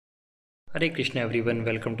Hare Krishna everyone,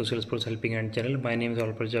 welcome to Salesforce Helping Hand channel. My name is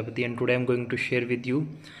Al Prajapati and today I am going to share with you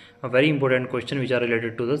a very important question which are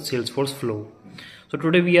related to the Salesforce flow. So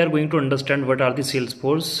today we are going to understand what are the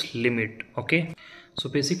Salesforce limit. Okay. So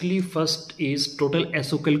basically first is total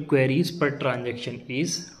SQL queries per transaction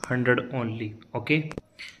is 100 only. Okay.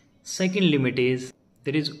 Second limit is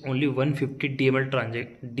there is only 150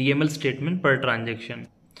 DML statement per transaction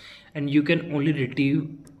and you can only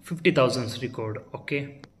retrieve 50,000 record.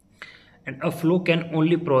 Okay, and a flow can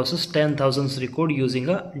only process 10,000 record using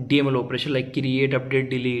a DML operation like create,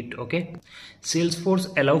 update, delete. Okay,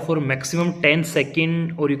 Salesforce allow for maximum 10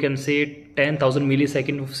 second or you can say 10,000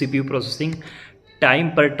 millisecond of CPU processing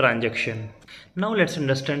time per transaction. Now let's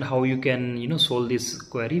understand how you can solve this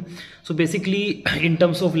query. So basically in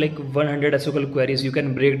terms of like 100 SQL queries, you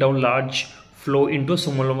can break down large flow into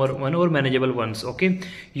smaller one or manageable ones. Okay,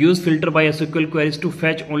 use filter by SQL queries to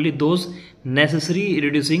fetch only those necessary,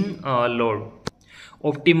 reducing load.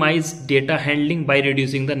 Optimize data handling by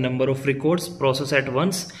reducing the number of records processed at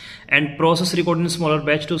once and process record in smaller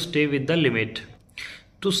batch to stay with the limit.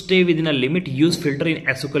 To stay within a limit, use filter in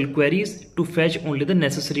SQL queries to fetch only the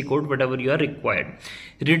necessary code whatever you are required.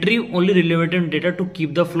 Retrieve only relevant data to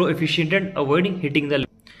keep the flow efficient and avoiding hitting the limit.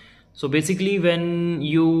 So basically when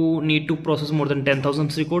you need to process more than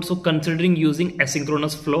 10,000 records, so considering using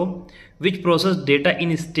asynchronous flow which process data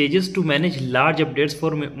in stages to manage large updates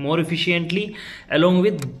for more efficiently, along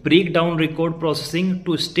with breakdown record processing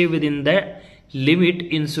to stay within the limit,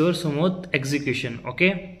 ensure smooth execution.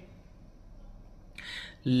 Okay.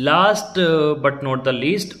 Last but not the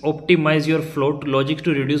least, optimize your flow to logic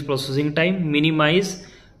to reduce processing time, minimize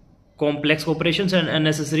complex operations and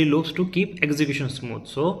unnecessary loops to keep execution smooth.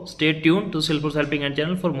 So stay tuned to Salesforce Helping Hand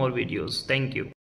channel for more videos. Thank you.